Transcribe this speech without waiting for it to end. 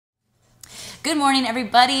Good morning,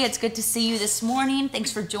 everybody. It's good to see you this morning.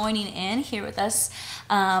 Thanks for joining in here with us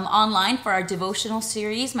online for our devotional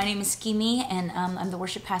series. My name is Quimi, and I'm the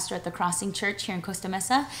worship pastor at the Crossing Church here in Costa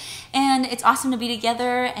Mesa. And it's awesome to be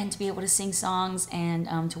together and to be able to sing songs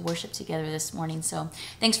and to worship together this morning. So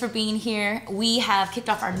thanks for being here. We have kicked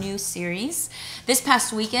off our new series this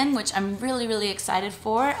past weekend, which I'm really excited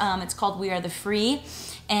for. It's called We Are the Free.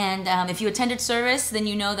 And if you attended service, then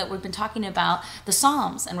you know that we've been talking about the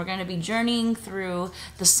Psalms, and we're going to be journeying through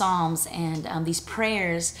the Psalms and these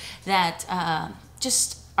prayers that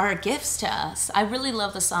just are gifts to us. I really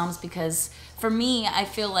love the Psalms because for me, I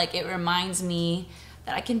feel like it reminds me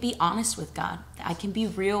that I can be honest with God, that I can be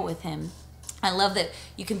real with Him. I love that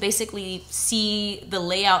you can basically see the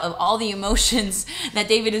layout of all the emotions that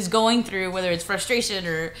David is going through, whether it's frustration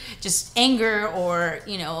or just anger or,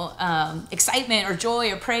 excitement or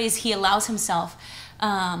joy or praise. He allows himself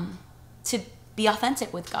to be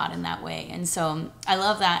authentic with God in that way. And so I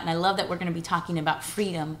love that. And I love that we're going to be talking about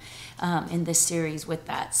freedom in this series with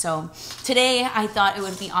that. So today I thought it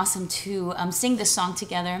would be awesome to sing this song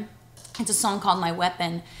together. It's a song called My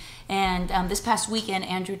Weapon. And this past weekend,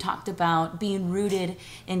 Andrew talked about being rooted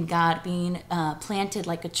in God, being planted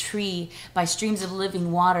like a tree by streams of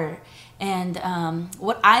living water. And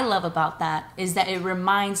what I love about that is that it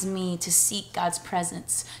reminds me to seek God's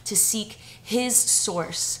presence, to seek His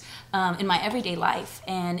source in my everyday life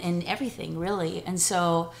and in everything, really. And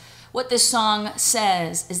so what this song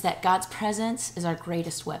says is that God's presence is our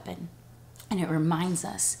greatest weapon. And it reminds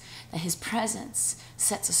us that His presence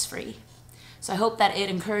sets us free. So I hope that it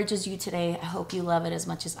encourages you today. I hope you love it as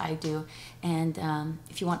much as I do. And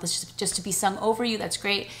if you want this just to be sung over you, that's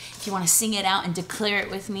great. If you want to sing it out and declare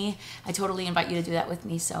it with me, I totally invite you to do that with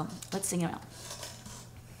me. So let's sing it out.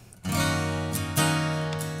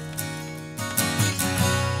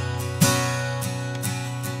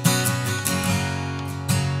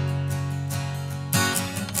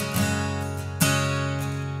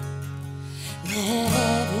 Let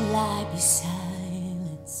every lie be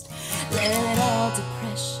silenced. Let all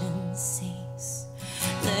depression cease.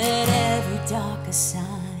 Let every dark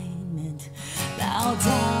assignment bow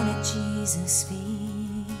down at Jesus'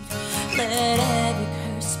 feet. Let every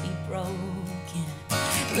curse be broken.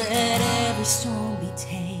 Let every storm be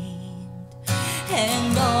tamed.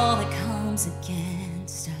 And all that comes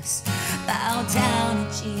against us bow down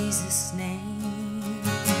at Jesus' name.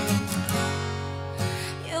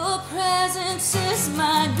 Your presence is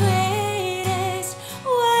my greatest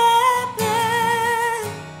weapon,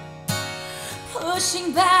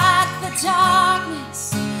 pushing back the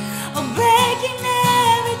darkness, breaking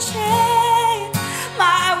every chain.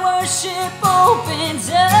 My worship opens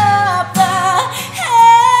up the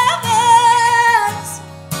heavens,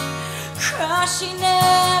 crushing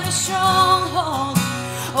every stronghold.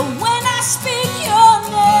 When I speak your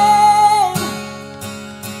name,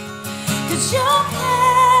 'cause your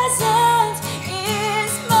presence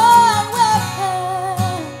is my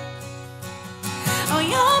weapon. Oh,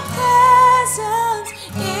 your presence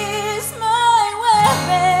is my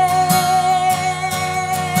weapon.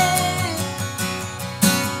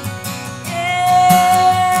 Yeah.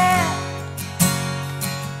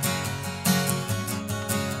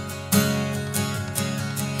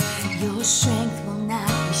 Your strength will not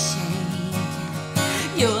be shaken.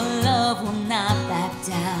 Your love will not back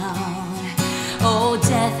down. Oh,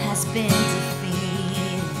 death has been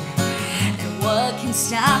defeated. And what can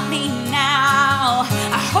stop me now?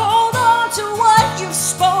 I hold on to what you've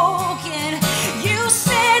spoken. You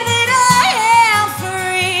said that I am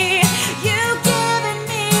free. You've given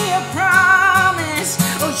me a promise.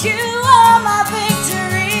 Oh, you are my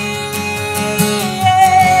victory.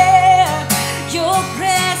 Yeah. Your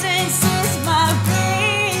presence is my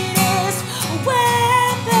greatest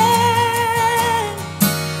weapon,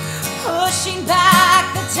 pushing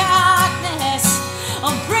back the darkness,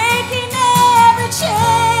 I'm breaking every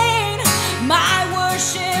chain. My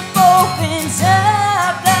worship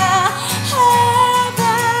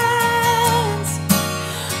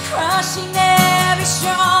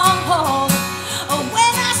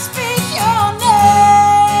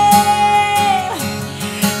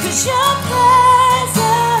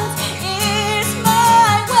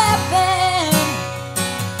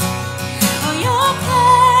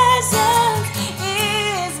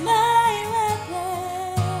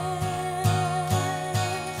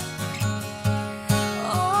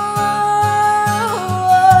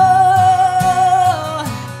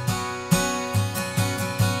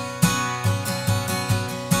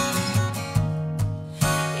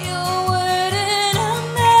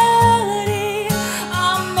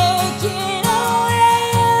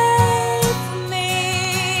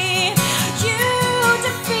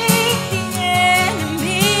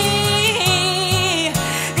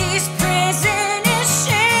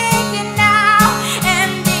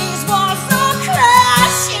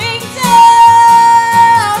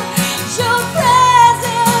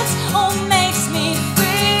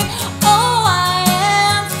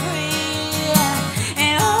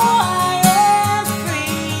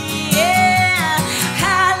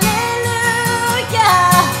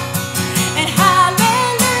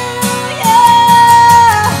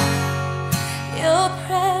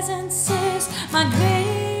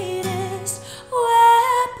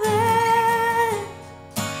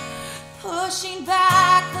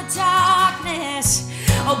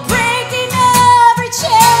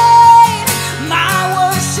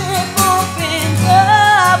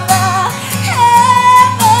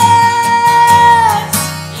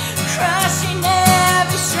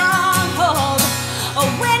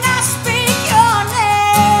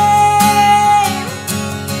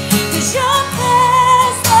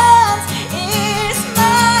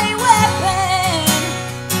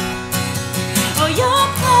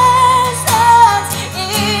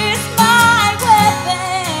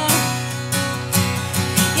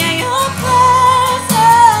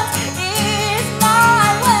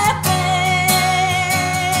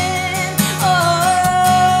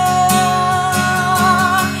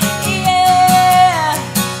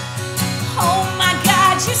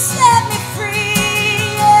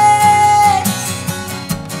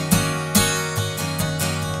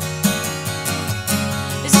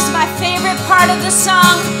of the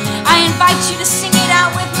song, I invite you to sing it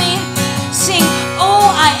out with me. Sing, oh,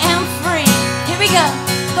 I am free. Here we go.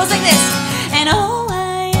 Goes like this. And oh,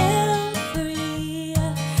 I am free.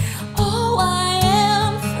 Oh, I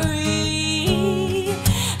am free.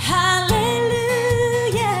 Hallelujah.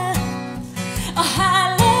 Oh,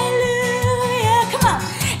 hallelujah. Come on.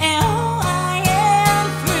 And oh, I am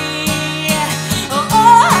free. Oh,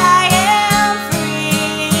 I am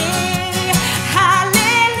free.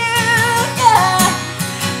 Hallelujah.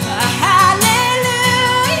 Hallelujah.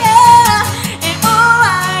 And oh,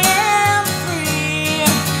 I am free.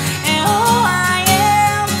 And oh, I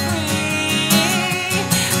am free.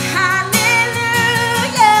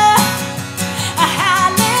 Hallelujah.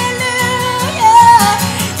 Hallelujah.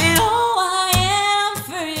 And oh, I am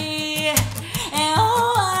free. And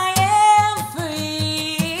oh, I am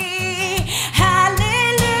free.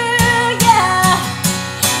 Hallelujah.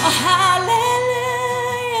 Oh, hallelujah.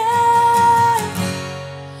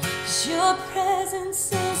 'Cause your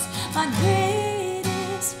presence is my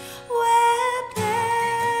greatest weapon,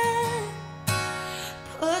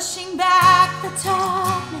 pushing back the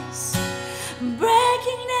darkness,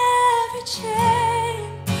 breaking every chain.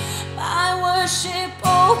 My worship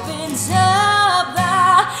opens up the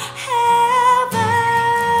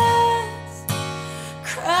heavens,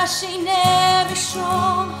 crushing every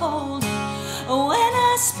stronghold when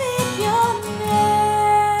I speak your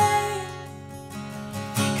name.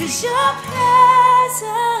 'Cause your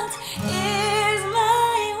presence is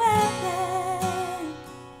my weapon.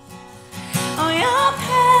 Oh, your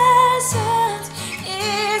presence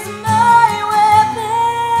is my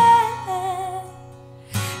weapon.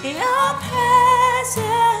 Your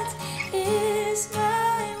presence is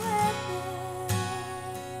my weapon.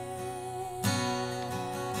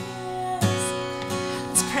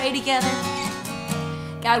 Let's pray together.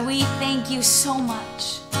 God, we thank you so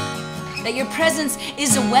much that your presence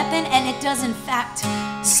is a weapon and it does in fact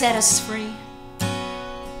set us free.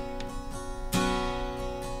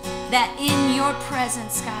 That in your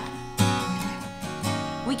presence, God,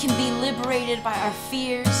 we can be liberated by our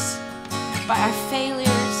fears, by our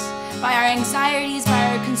failures, by our anxieties, by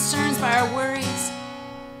our concerns, by our worries.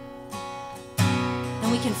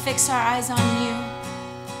 And we can fix our eyes on you.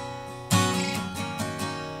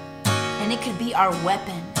 And it could be our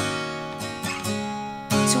weapon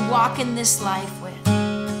to walk in this life with,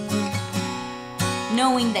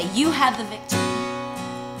 knowing that you have the victory,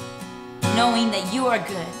 knowing that you are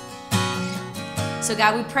good. So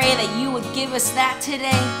God, we pray that you would give us that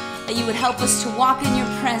today, that you would help us to walk in your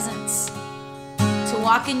presence, to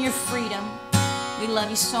walk in your freedom. We love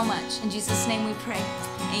you so much. In Jesus' name we pray.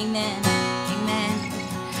 Amen. Amen.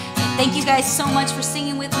 Thank you guys so much for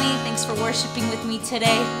singing with me. Thanks for worshiping with me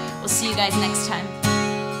today. We'll see you guys next time.